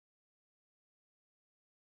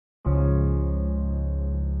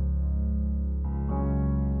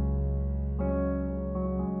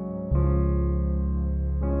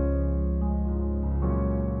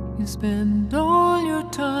You spend all your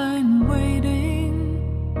time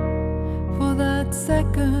waiting for that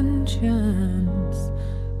second chance,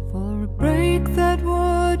 for a break that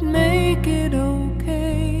would make it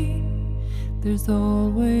okay. There's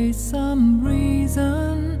always some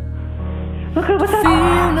reason to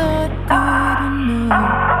feel not good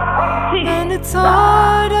enough, and it's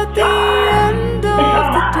hard at the end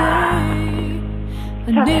of the day.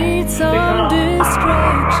 I need some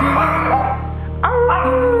distraction.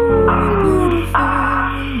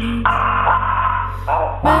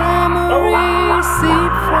 Memories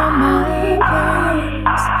seep from my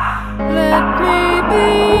veins. Let me be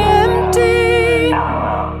empty,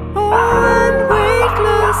 and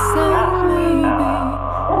weightless, and maybe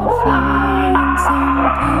I'll find some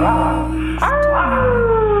peace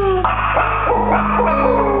tonight.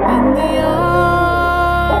 In the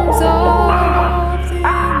arms of the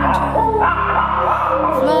angel,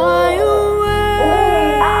 fly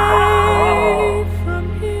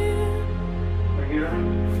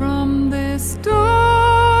from this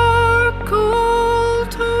dark,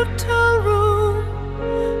 cold hotel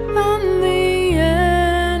room, and the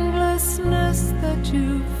endlessness that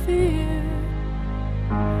you fear.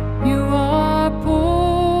 You are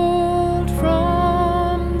pulled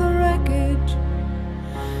from the wreckage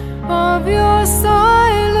of your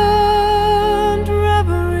silent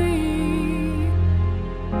reverie.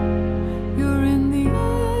 You're in the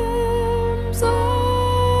arms of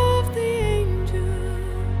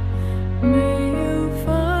may you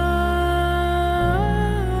find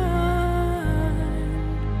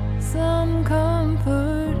some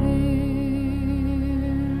comfort here.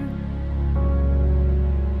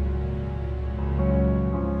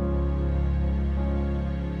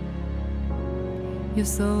 You're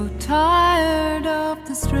so tired of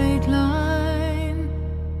the straight line,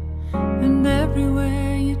 and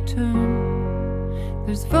everywhere you turn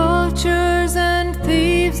there's vultures and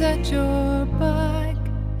thieves at your back.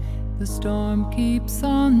 The storm keeps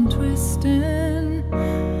on twisting.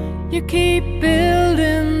 You keep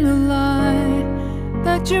building the lie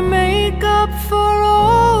that you make up for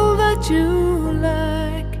all that you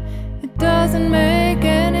lack. It doesn't make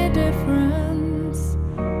any difference.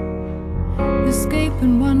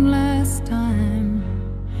 Escaping one last time,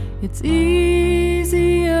 it's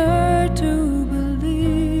easier to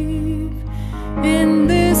believe in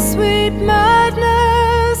this sweet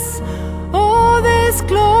madness, all this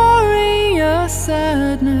glorious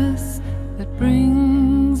sadness that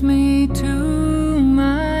brings me to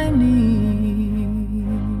my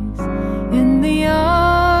knees. In the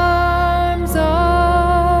arms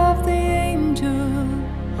of the angel,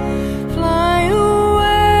 fly away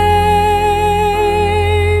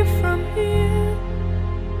from here,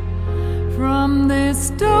 from this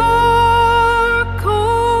dark,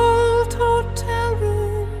 cold hotel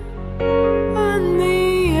room, and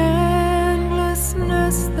the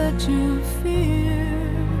endlessness that you fear.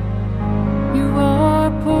 You are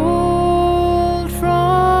pulled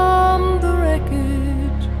from the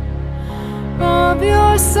wreckage of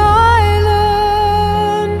your side.